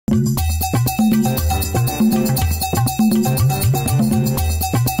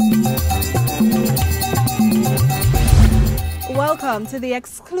Welcome to the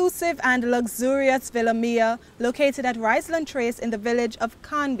exclusive and luxurious Villa Mia located at Riseland Trace in the village of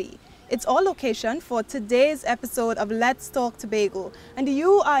Carnbee. It's our location for today's episode of Let's Talk Tobago, and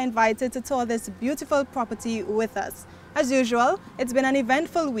you are invited to tour this beautiful property with us. As usual, it's been an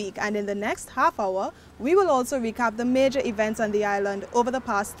eventful week, and in the next half hour, we will also recap the major events on the island over the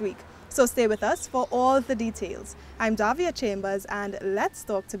past week. So stay with us for all the details. I'm Davia Chambers, and Let's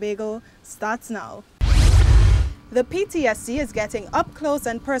Talk Tobago starts now. The PTSC is getting up close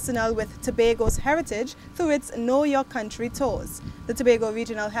and personal with Tobago's heritage through its Know Your Country tours. The Tobago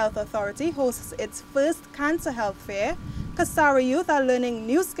Regional Health Authority hosts its first Cancer Health Fair. Kasara youth are learning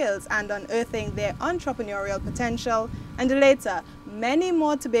new skills and unearthing their entrepreneurial potential. And later, many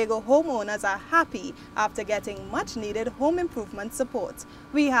more Tobago homeowners are happy after getting much-needed home improvement support.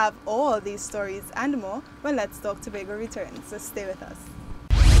 We have all these stories and more when Let's Talk Tobago returns, so stay with us.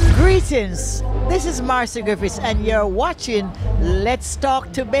 Greetings, this is Marcy Griffiths and you're watching Let's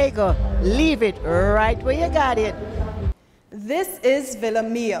Talk Tobago. Leave it right where you got it. This is Villa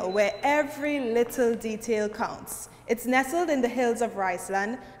Mia, where every little detail counts. It's nestled in the hills of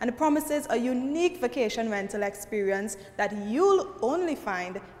Riseland and promises a unique vacation rental experience that you'll only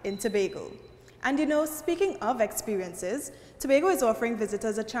find in Tobago. And you know, speaking of experiences, Tobago is offering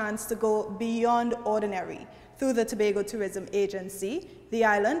visitors a chance to go beyond ordinary. Through the Tobago Tourism Agency, the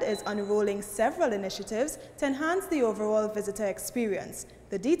island is unrolling several initiatives to enhance the overall visitor experience.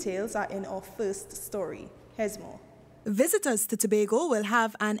 The details are in our first story. Here's more. Visitors to Tobago will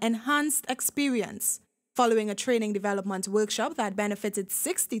have an enhanced experience, following a training development workshop that benefited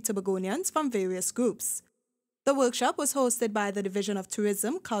 60 Tobagonians from various groups. The workshop was hosted by the Division of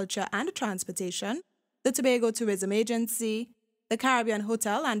Tourism, Culture and Transportation, the Tobago Tourism Agency, the Caribbean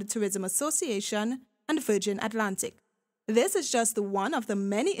Hotel and Tourism Association, and Virgin Atlantic. This is just one of the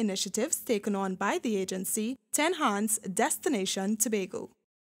many initiatives taken on by the agency to enhance Destination Tobago.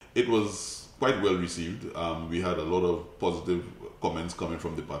 It was quite well received. We had a lot of positive comments coming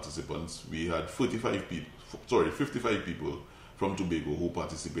from the participants. We had 55 people from Tobago who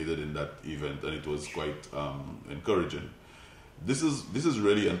participated in that event, and it was quite encouraging. This is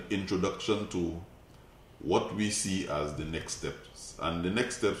really an introduction to what we see as the next steps. And the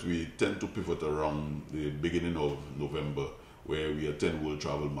next steps we tend to pivot around the beginning of November, where we attend World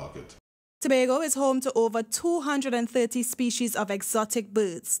Travel Market. Tobago is home to over 230 species of exotic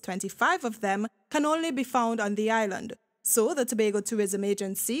birds. 25 of them can only be found on the island. So the Tobago Tourism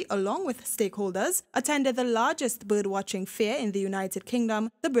Agency, along with stakeholders, attended the largest birdwatching fair in the United Kingdom,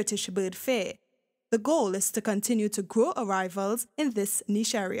 the British Bird Fair. The goal is to continue to grow arrivals in this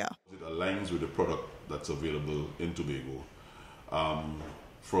niche area. It aligns with the product that's available in Tobago.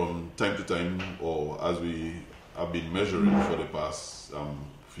 From time to time, or as we have been measuring for the past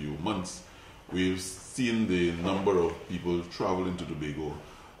few months, we've seen the number of people traveling to Tobago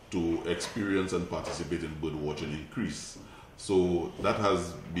to experience and participate in bird watching increase. So that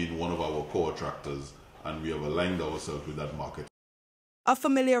has been one of our core attractors, and we have aligned ourselves with that market. A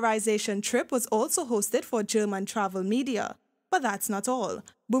familiarization trip was also hosted for German travel media. But that's not all.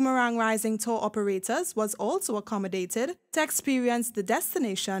 Boomerang Rising tour operators was also accommodated to experience the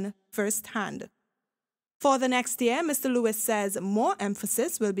destination firsthand. For the next year, Mr. Lewis says more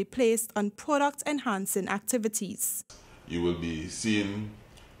emphasis will be placed on product-enhancing activities. You will be seeing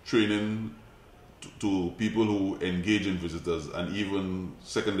training to people who engage in visitors and even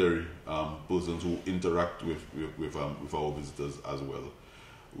secondary persons who interact with our visitors as well.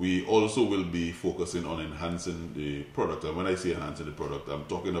 We also will be focusing on enhancing the product. And when I say enhancing the product, I'm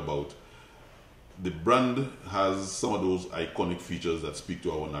talking about the brand has some of those iconic features that speak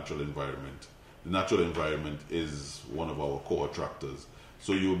to our natural environment. The natural environment is one of our core attractors.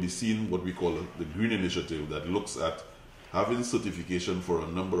 So you'll be seeing what we call the Green Initiative that looks at having certification for a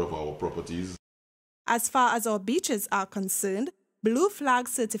number of our properties. As far as our beaches are concerned, Blue Flag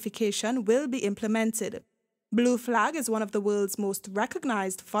certification will be implemented. Blue Flag is one of the world's most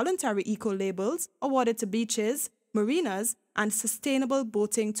recognized voluntary eco-labels awarded to beaches, marinas, and sustainable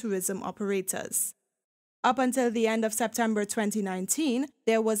boating tourism operators. Up until the end of September 2019,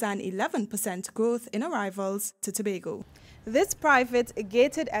 there was an 11% growth in arrivals to Tobago. This private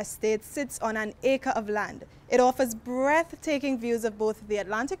gated estate sits on an acre of land. It offers breathtaking views of both the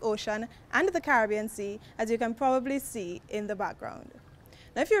Atlantic Ocean and the Caribbean Sea, as you can probably see in the background.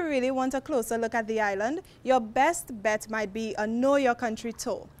 Now, if you really want a closer look at the island, your best bet might be a Know Your Country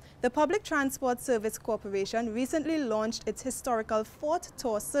tour. The Public Transport Service Corporation recently launched its historical Fort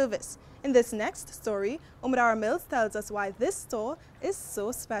Tour service. In this next story, Umadara Mills tells us why this tour is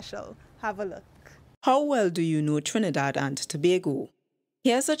so special. Have a look. How well do you know Trinidad and Tobago?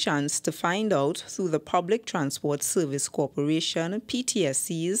 Here's a chance to find out through the Public Transport Service Corporation,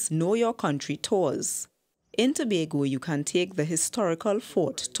 PTSC's Know Your Country tours. In Tobago, you can take the historical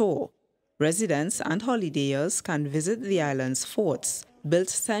fort tour. Residents and holidayers can visit the island's forts, built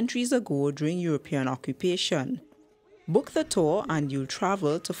centuries ago during European occupation. Book the tour and you'll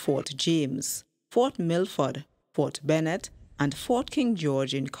travel to Fort James, Fort Milford, Fort Bennett, and Fort King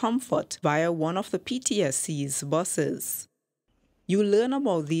George in comfort via one of the PTSC's buses. You learn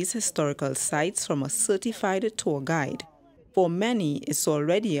about these historical sites from a certified tour guide. For many, it's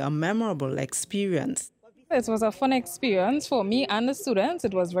already a memorable experience. It was a fun experience for me and the students.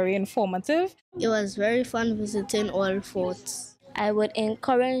 It was very informative. It was very fun visiting all forts. I would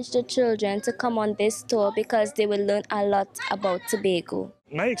encourage the children to come on this tour because they will learn a lot about Tobago.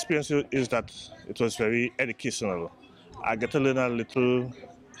 My experience is that it was very educational. I get to learn a little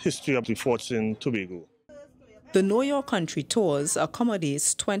history of the forts in Tobago. The Know Your Country tours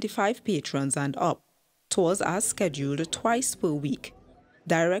accommodates 25 patrons and up. Tours are scheduled twice per week.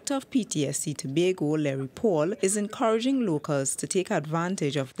 Director of PTSC Tobago, Larry Paul, is encouraging locals to take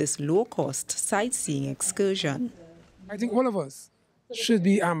advantage of this low-cost sightseeing excursion. I think all of us should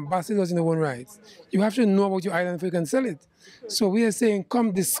be ambassadors in our own rights. You have to know about your island before you can sell it. So we are saying,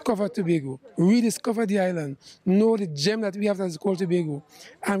 come discover Tobago, rediscover the island, know the gem that we have that is called Tobago.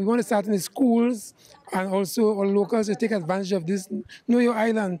 And we want to start in the schools and also all locals to take advantage of this. Know your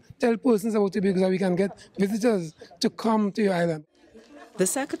island, tell persons about Tobago so we can get visitors to come to your island. The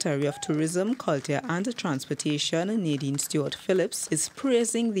Secretary of Tourism, Culture and Transportation, Nadine Stewart Phillips, is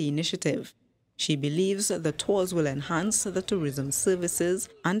praising the initiative. She believes the tours will enhance the tourism services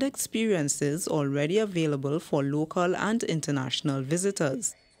and experiences already available for local and international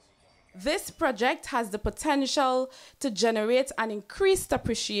visitors. This project has the potential to generate an increased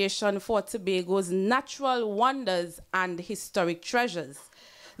appreciation for Tobago's natural wonders and historic treasures.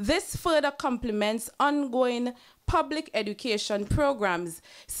 This further complements ongoing public education programs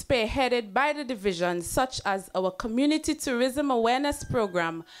spearheaded by the division, such as our Community Tourism Awareness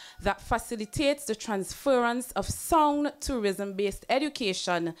Program that facilitates the transference of sound tourism-based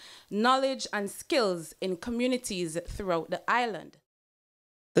education, knowledge and skills in communities throughout the island.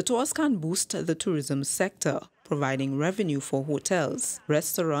 The tours can boost the tourism sector, providing revenue for hotels,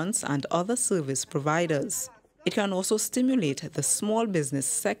 restaurants and other service providers. It can also stimulate the small business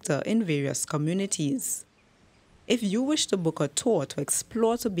sector in various communities. If you wish to book a tour to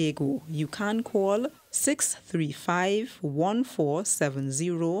explore Tobago, you can call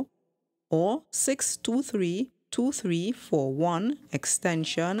 635-1470 or 623-2341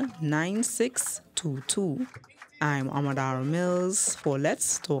 extension 9622. I'm Amadara Mills for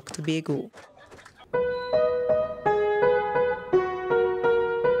Let's Talk Tobago.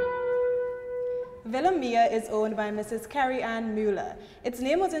 Villa Mia is owned by Mrs. Carrie Ann Mueller. Its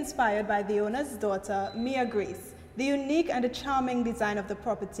name was inspired by the owner's daughter, Mia Grace. The unique and the charming design of the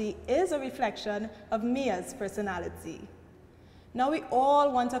property is a reflection of Mia's personality. Now we all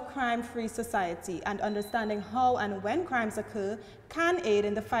want a crime-free society, and understanding how and when crimes occur can aid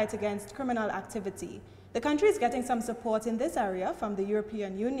in the fight against criminal activity. The country is getting some support in this area from the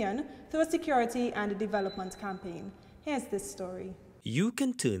European Union through a security and development campaign. Here's this story. You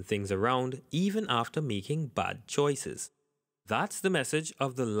can turn things around even after making bad choices. That's the message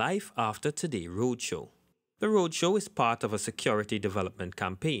of the Life After Today Roadshow. The roadshow is part of a security development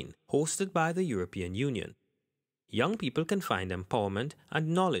campaign hosted by the European Union. Young people can find empowerment and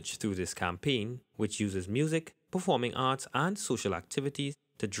knowledge through this campaign, which uses music, performing arts and social activities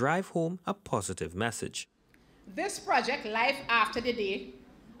to drive home a positive message. This project, Life After the Day,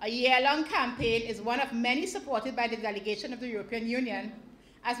 a year-long campaign, is one of many supported by the delegation of the European Union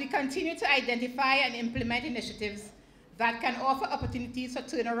as we continue to identify and implement initiatives that can offer opportunities for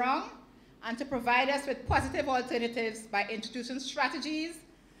turnaround and to provide us with positive alternatives by introducing strategies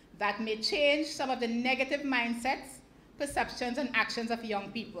that may change some of the negative mindsets, perceptions, and actions of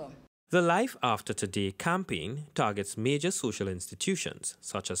young people. The Life After Today campaign targets major social institutions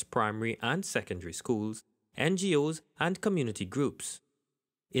such as primary and secondary schools, NGOs, and community groups.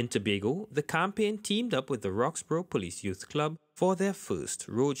 In Tobago, the campaign teamed up with the Roxborough Police Youth Club for their first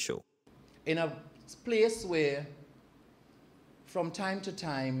roadshow. In a place where, from time to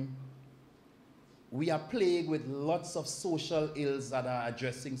time, we are plagued with lots of social ills that are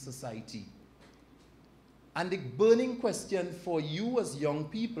addressing society. And the burning question for you as young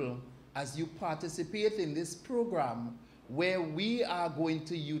people, as you participate in this program, where we are going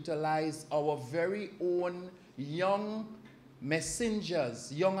to utilize our very own young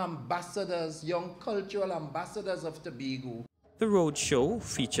messengers, young ambassadors, young cultural ambassadors of Tobago. The roadshow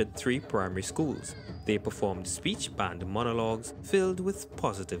featured 3 primary schools. They performed speech band monologues filled with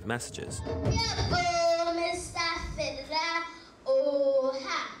positive messages. Oh, Mr. Fiddler, oh,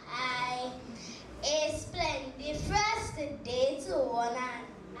 hi. It's plenty first day to one and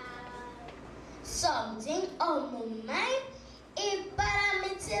something on my mind. If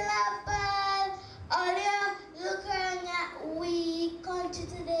parameter all you look around at we country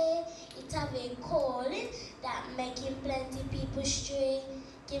today, it have a calling that making plenty people stray.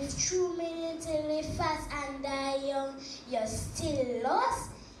 Give true meaning to live fast and die young. You're still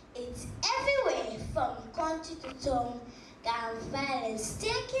lost. It's everywhere from country to town. Gun violence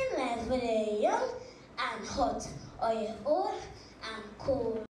taking life for the young and hot, or you're old and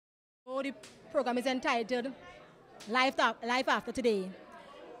cold. Oh, the program is entitled Life After Today.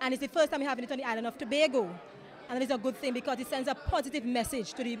 And it's the first time we're having it on the island of Tobago. And it's a good thing because it sends a positive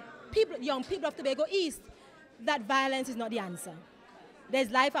message to the people, young people of Tobago East, that violence is not the answer. There's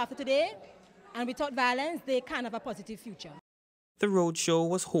life after today, and without violence, they can have a positive future. The roadshow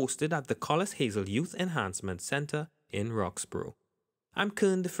was hosted at the Collis Hazel Youth Enhancement Center in Roxborough. I'm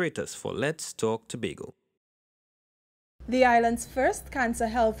Carnbee for Let's Talk Tobago. The island's first cancer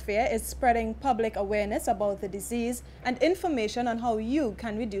health fair is spreading public awareness about the disease and information on how you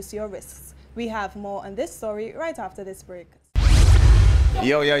can reduce your risks. We have more on this story right after this break.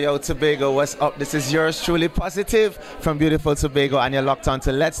 Yo, Tobago, what's up? This is yours truly, Positive, from beautiful Tobago, and you're locked on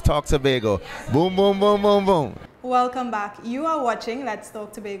to Let's Talk Tobago. Boom, boom, boom, boom, boom. Welcome back. You are watching Let's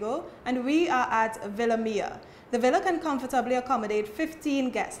Talk Tobago, and we are at Villa Mia. The villa can comfortably accommodate 15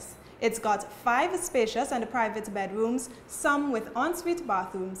 guests. It's got 5 spacious and private bedrooms, some with ensuite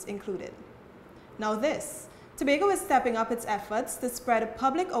bathrooms included. Now Tobago is stepping up its efforts to spread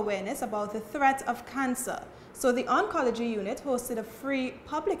public awareness about the threat of cancer. So the oncology unit hosted a free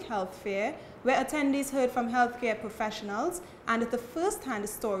public health fair where attendees heard from healthcare professionals and the first-hand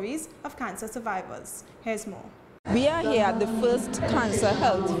stories of cancer survivors. Here's more. We are here at the first Cancer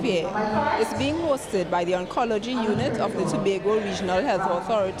Health Fair. It's being hosted by the Oncology Unit of the Tobago Regional Health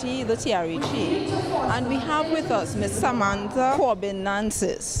Authority, the TRHA. And we have with us Ms. Samantha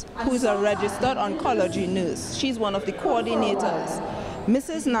Corbin-Nancis, who is a registered oncology nurse. She's one of the coordinators.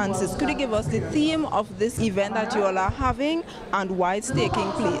 Mrs. Nancis, could you give us the theme of this event that you all are having and why it's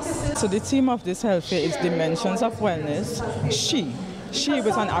taking place? So the theme of this health fair is Dimensions of Wellness, She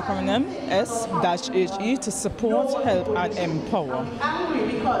with an acronym S-HE to support, help and empower.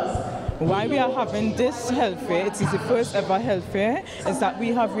 Why we are having this health fair, it is the first ever health fair, is that we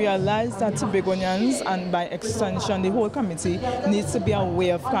have realized that Tobagonians and by extension the whole community needs to be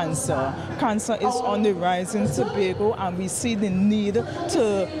aware of cancer. Cancer is on the rise in Tobago and we see the need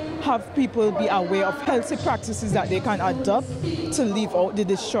to have people be aware of healthy practices that they can adopt to leave out the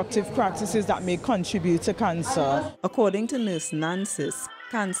destructive practices that may contribute to cancer. According to Nurse Nancis,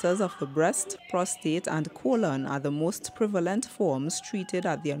 cancers of the breast, prostate and colon are the most prevalent forms treated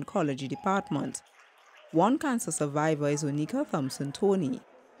at the oncology department. One cancer survivor is Onika Thompson-Tony.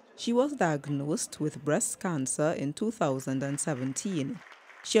 She was diagnosed with breast cancer in 2017.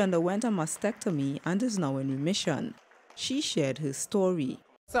 She underwent a mastectomy and is now in remission. She shared her story.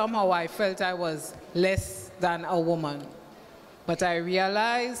 Somehow I felt I was less than a woman, but I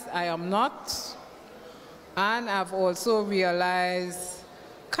realized I am not, and I've also realized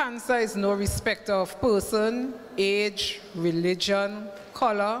cancer is no respecter of person, age, religion,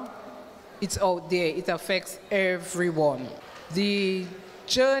 color. It's out there, it affects everyone. The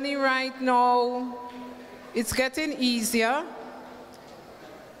journey right now, it's getting easier.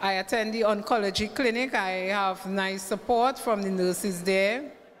 I attend the oncology clinic, I have nice support from the nurses there.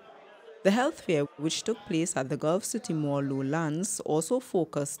 The health fair, which took place at the Gulf City Mall Lowlands, also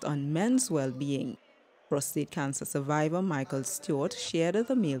focused on men's well-being. Prostate cancer survivor Michael Stewart shared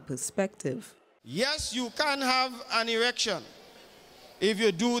the male perspective. Yes, you can have an erection if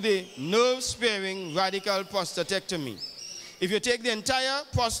you do the nerve-sparing radical prostatectomy. If you take the entire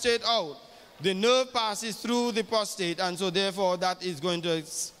prostate out, the nerve passes through the prostate, and so therefore that is going to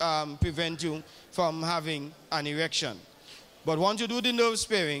prevent you from having an erection. But once you do the nerve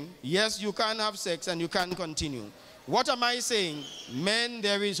sparing, yes, you can have sex and you can continue. What am I saying? Men,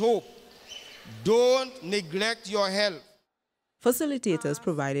 there is hope. Don't neglect your health. Facilitators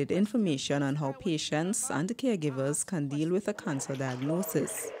provided information on how patients and caregivers can deal with a cancer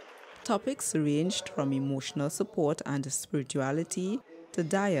diagnosis. Topics ranged from emotional support and spirituality to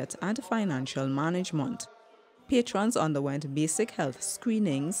diet and financial management. Patrons underwent basic health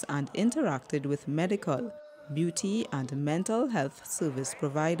screenings and interacted with medical, beauty and mental health service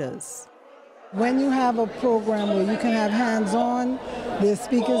providers. When you have a program where you can have hands-on, there's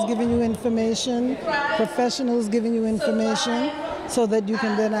speakers giving you information, professionals giving you information, so that you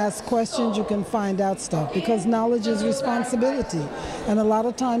can then ask questions, you can find out stuff, because knowledge is responsibility. And a lot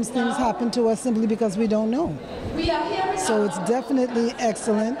of times things happen to us simply because we don't know. So it's definitely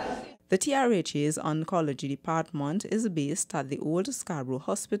excellent. The TRHA's Oncology Department is based at the Old Scarborough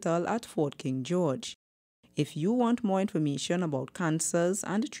Hospital at Fort King George. If you want more information about cancers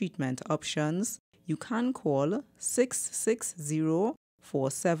and treatment options, you can call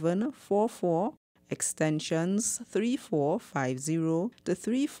 660-4744, extensions 3450 to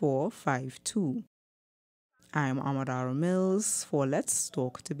 3452. I'm Amadara Mills for Let's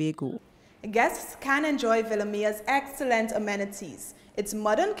Talk Tobago. Guests can enjoy Villamere's excellent amenities. Its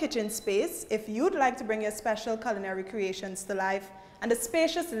modern kitchen space, if you'd like to bring your special culinary creations to life, and a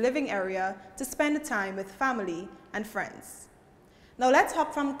spacious living area to spend time with family and friends. Now let's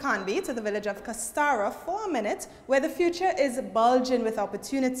hop from Carnbee to the village of Castara for a minute, where the future is bulging with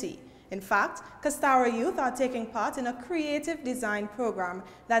opportunity. In fact, Castara youth are taking part in a creative design program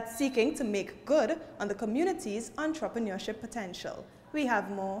that's seeking to make good on the community's entrepreneurship potential. We have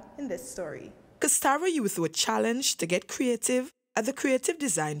more in this story. Castara youth were challenged to get creative at the creative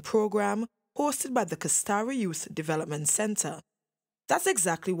design program hosted by the Castara Youth Development Center. That's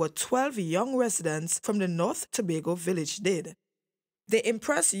exactly what 12 young residents from the North Tobago village did. They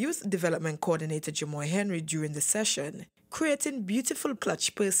impressed Youth Development Coordinator Jamoy Henry during the session, creating beautiful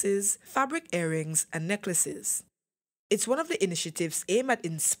clutch purses, fabric earrings, and necklaces. It's one of the initiatives aimed at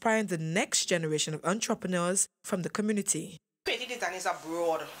inspiring the next generation of entrepreneurs from the community. Creative design is a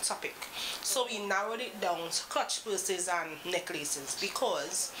broad topic, so we narrowed it down to clutch purses and necklaces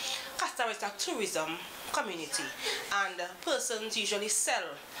because Castara is a tourism community and persons usually sell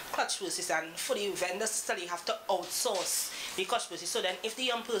clutch purses, and for the vendors still have to outsource the clutch purses. So then if the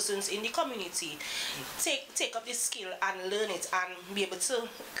young persons in the community take up this skill and learn it and be able to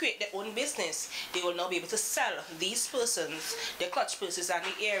create their own business, they will now be able to sell these persons the clutch purses and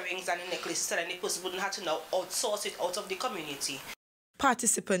the earrings and the necklaces, so then the person wouldn't have to now outsource it out of the community.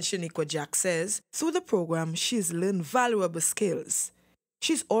 Participant Shaniqua Jack says through the program she's learned valuable skills.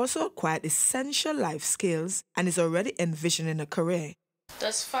 She's also acquired essential life skills and is already envisioning a career.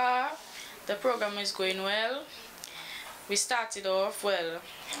 Thus far, the program is going well. We started off well.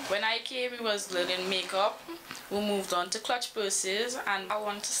 When I came, we was learning makeup. We moved on to clutch purses, and I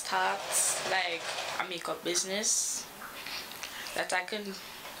want to start like a makeup business that I can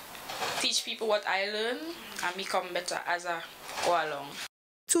teach people what I learn and become better as I go along.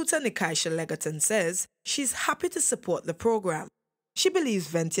 Tutor Nikaisha Legaton says she's happy to support the program. She believes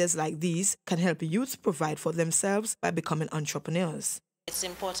ventures like these can help youth provide for themselves by becoming entrepreneurs. It's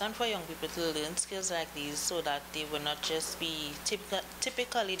important for young people to learn skills like these so that they will not just be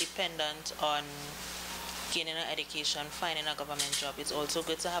typically dependent on gaining an education, finding a government job. It's also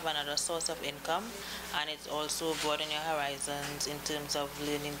good to have another source of income, and it's also broaden your horizons in terms of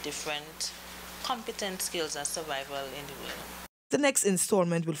learning different competent skills and survival in the world. The next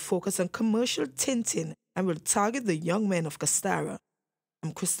installment will focus on commercial tinting and will target the young men of Castara.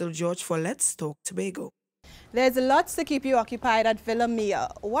 I'm Crystal George for Let's Talk Tobago. There's lots to keep you occupied at Villamere.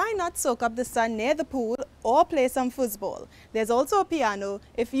 Why not soak up the sun near the pool or play some football? There's also a piano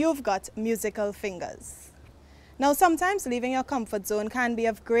if you've got musical fingers. Now, sometimes leaving your comfort zone can be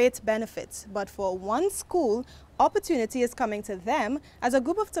of great benefit, but for one school, opportunity is coming to them as a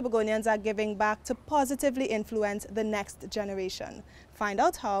group of Tobagonians are giving back to positively influence the next generation. Find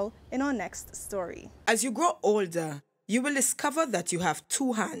out how in our next story. As you grow older, you will discover that you have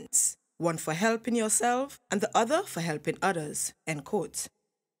two hands, one for helping yourself and the other for helping others, end quote.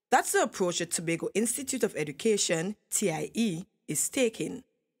 That's the approach that Tobago Institute of Education, TIE, is taking.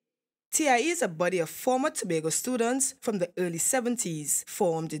 TIE is a body of former Tobago students from the early 70s,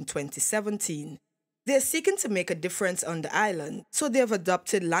 formed in 2017. They are seeking to make a difference on the island, so they have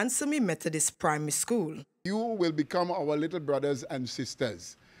adopted Lansome Methodist Primary School. You will become our little brothers and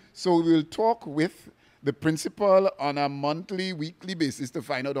sisters. So we will talk with the principal on a monthly, weekly basis to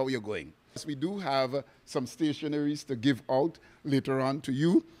find out how you're going. We do have some stationaries to give out later on to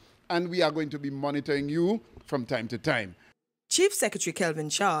you, and we are going to be monitoring you from time to time. Chief Secretary Kelvin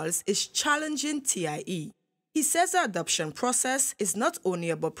Charles is challenging TIE. He says the adoption process is not only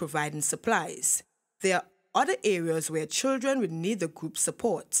about providing supplies. There are other areas where children will need the group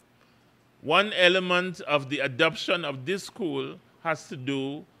support. One element of the adoption of this school has to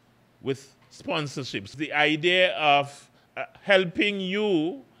do with sponsorships. The idea of helping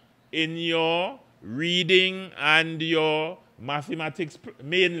you in your reading and your mathematics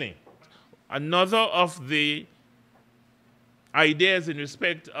mainly. Another of the ideas in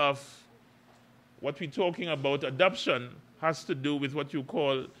respect of what we're talking about adoption has to do with what you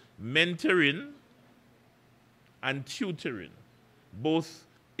call mentoring and tutoring, both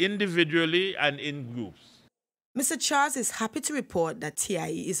individually and in groups. Mr. Charles is happy to report that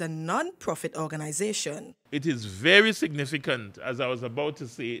TIE is a non-profit organization. It is very significant, as I was about to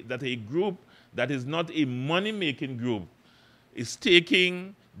say, that a group that is not a money-making group is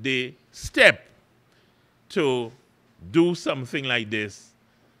taking the step to do something like this,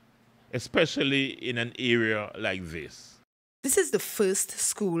 especially in an area like this. This is the first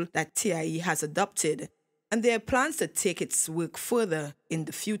school that TIE has adopted, and there are plans to take its work further in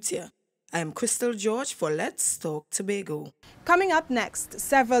the future. I am Crystal George for Let's Talk Tobago. Coming up next,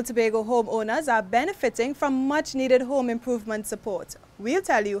 several Tobago homeowners are benefiting from much-needed home improvement support. We'll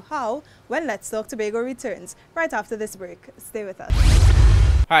tell you how when Let's Talk Tobago returns right after this break. Stay with us.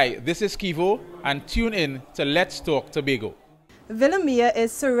 Hi, this is Kivo, and tune in to Let's Talk Tobago. Villamia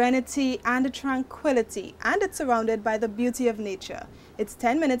is serenity and tranquility, and it's surrounded by the beauty of nature. It's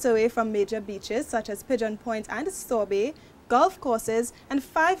 10 minutes away from major beaches such as Pigeon Point and Store Bay, golf courses, and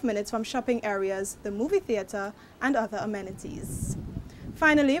 5 minutes from shopping areas, the movie theater, and other amenities.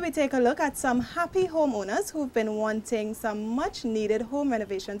 Finally, we take a look at some happy homeowners who've been wanting some much-needed home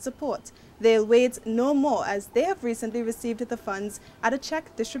renovation support. They'll wait no more as they have recently received the funds at a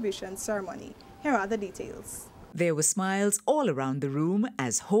check distribution ceremony. Here are the details. There were smiles all around the room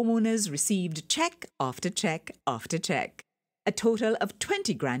as homeowners received check after check after check. A total of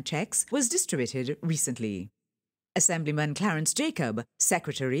 20 grant checks was distributed recently. Assemblyman Clarence Jacob,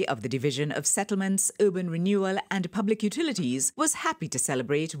 Secretary of the Division of Settlements, Urban Renewal and Public Utilities, was happy to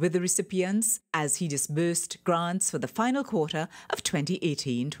celebrate with the recipients as he disbursed grants for the final quarter of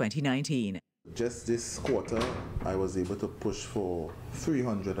 2018-2019. Just this quarter, I was able to push for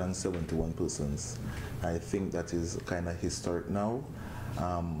 371 persons. I think that is kind of historic now.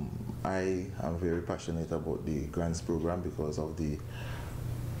 I am very passionate about the grants program because of the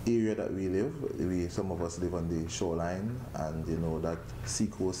area that we live. Some of us live on the shoreline, and you know that sea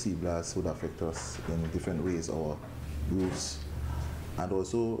blast would affect us in different ways, our roofs. And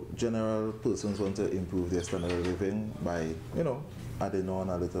also general persons want to improve their standard of living by, you know, adding on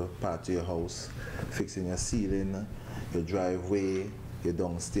a little part to your house, fixing your ceiling, your driveway, your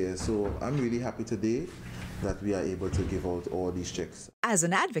downstairs. So I'm really happy today that we are able to give out all these checks. As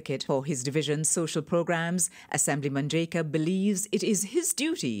an advocate for his division's social programs, Assemblyman Jacob believes it is his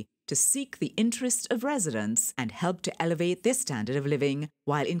duty to seek the interest of residents and help to elevate their standard of living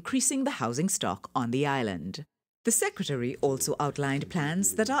while increasing the housing stock on the island. The Secretary also outlined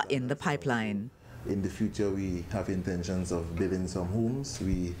plans that are in the pipeline. In the future, we have intentions of building some homes.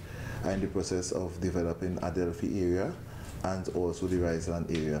 We are in the process of developing Adelphi area and also the Riseland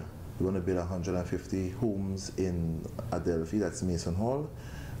area. We want to build 150 homes in Adelphi, that's Mason Hall,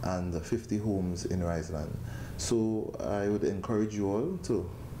 and 50 homes in Riseland. So I would encourage you all to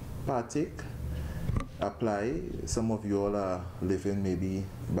partake, apply. Some of you all are living maybe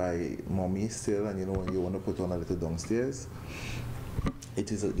by mommy still, and you know, you want to put on a little downstairs.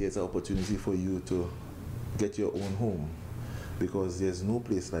 There's an opportunity for you to get your own home because there's no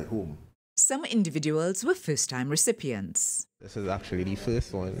place like home. Some individuals were first-time recipients. This is actually the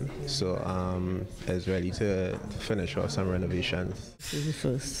first one, so I was ready to finish off some renovations. This is the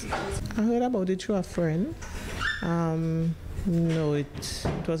first. I heard about it through a friend. No, it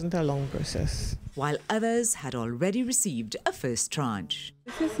wasn't a long process. While others had already received a first tranche.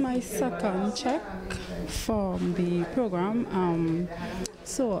 This is my second check from the program.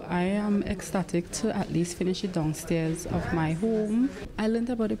 So I am ecstatic to at least finish it downstairs of my home. I learned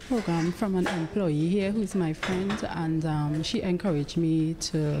about the program from an employee here who is my friend, and she encouraged me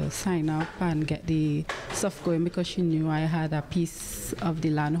to sign up and get the stuff going because she knew I had a piece of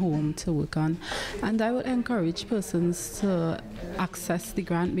the land home to work on. And I would encourage persons to access the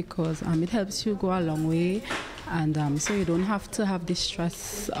grant because it helps you go a long way, and so you don't have to have the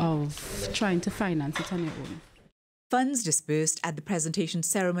stress of trying to finance it on your own. Funds disbursed at the presentation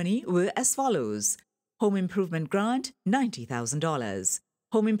ceremony were as follows. Home Improvement Grant, $90,000.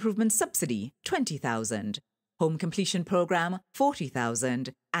 Home Improvement Subsidy, $20,000. Home Completion Program,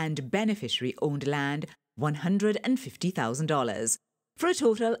 $40,000. And Beneficiary-Owned Land, $150,000, for a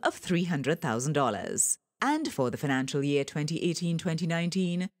total of $300,000. And for the financial year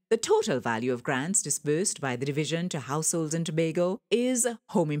 2018-2019, the total value of grants disbursed by the division to households in Tobago is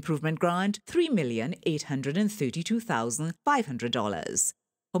Home Improvement Grant, $3,832,500.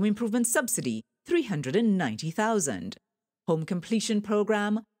 Home Improvement Subsidy, $390,000. Home Completion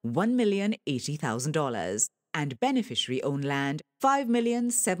Program, $1,080,000. And Beneficiary-Owned Land,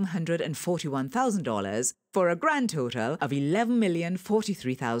 $5,741,000, for a grand total of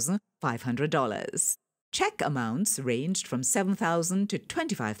 $11,043,500. $500. Check amounts ranged from $7,000 to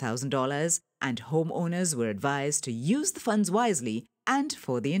 $25,000, and homeowners were advised to use the funds wisely and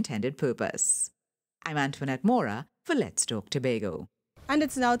for the intended purpose. I'm Antoinette Mora for Let's Talk Tobago. And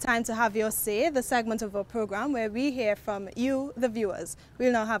it's now time to have your say, the segment of our program where we hear from you, the viewers.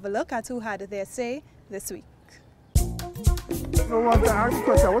 We'll now have a look at who had their say this week. What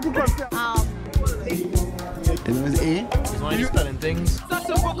the question? The name is A. Why are you spelling things? That's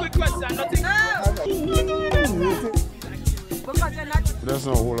a quick question, nothing. That's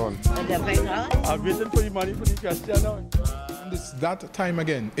not, hold on. I'm waiting for the money for the question now. And it's that time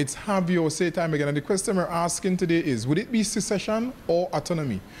again. It's have your say time again. And the question we're asking today is, would it be secession or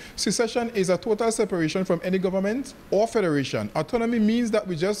autonomy? Secession is a total separation from any government or federation. Autonomy means that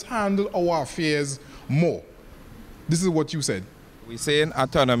we just handle our affairs more. This is what you said. We're saying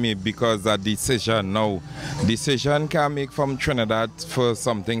autonomy because a decision now. Decision can make from Trinidad for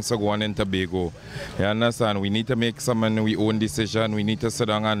some things to go on in Tobago. You understand? We need to make some of our own decision. We need to sit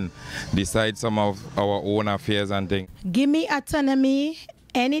down and decide some of our own affairs and things. Give me autonomy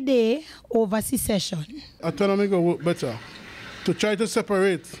any day over secession. Autonomy will work better. To try to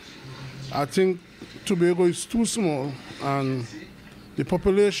separate, I think Tobago is too small and the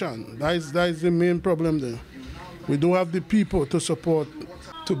population, that is the main problem there. We don't have the people to support.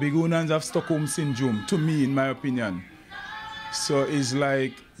 Tobagoans have Stockholm syndrome, to me, in my opinion. So it's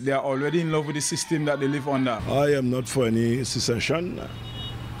like they are already in love with the system that they live under. I am not for any secession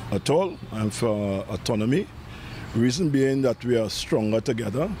at all. I'm for autonomy. Reason being that we are stronger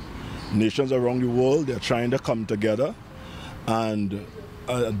together. Nations around the world, they're trying to come together. And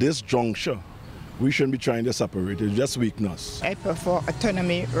at this juncture, we shouldn't be trying to separate. It's just weakness. I prefer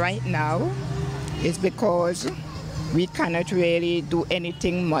autonomy right now. It's because we cannot really do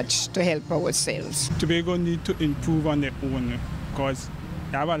anything much to help ourselves. Tobago need to improve on their own because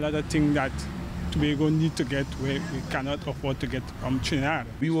they have a lot of things that Tobago need to get where we cannot afford to get from Trinidad.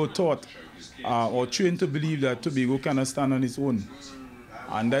 We were taught or trained to believe that Tobago cannot stand on its own.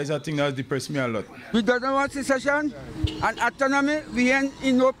 And that is a thing that depressed me a lot. We don't want secession and autonomy. We ain't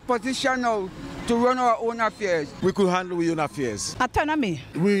in no position now to run our own affairs. We could handle our own affairs. Autonomy.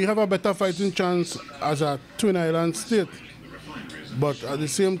 We have a better fighting chance as a twin island state. But at the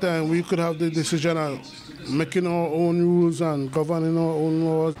same time, we could have the decision of making our own rules and governing our own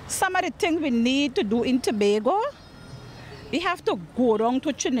laws. Some of the things we need to do in Tobago, we have to go down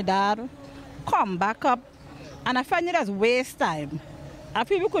to Trinidad, come back up, and I find it as waste time. I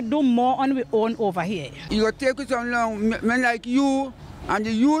think we could do more on our own over here. It will take us so long. Men like you and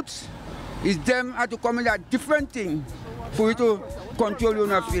the youth, is them have to come in a different thing for you to control your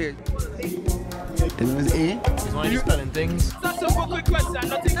own affairs. The name is A. Why are you spelling things? That's a quick question,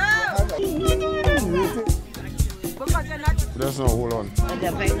 nothing. That's not, hold on.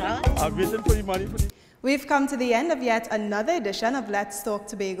 I'm waiting for the money for the... We've come to the end of yet another edition of Let's Talk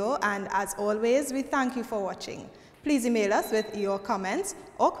Tobago, and as always, we thank you for watching. Please email us with your comments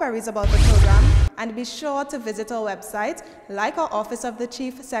or queries about the program, and be sure to visit our website, like our Office of the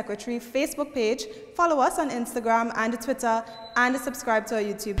Chief Secretary Facebook page, follow us on Instagram and Twitter, and subscribe to our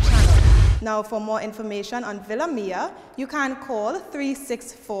YouTube channel. Now, for more information on Villa Mia, you can call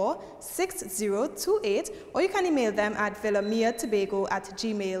 364-6028, or you can email them at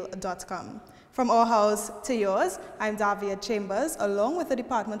villamiatobago@gmail.com. From our house to yours, I'm Davia Chambers, along with the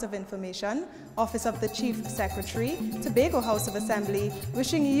Department of Information, Office of the Chief Secretary, Tobago House of Assembly,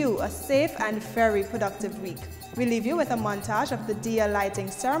 wishing you a safe and very productive week. We leave you with a montage of the Dia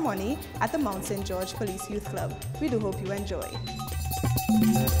lighting ceremony at the Mount St. George Police Youth Club. We do hope you enjoy.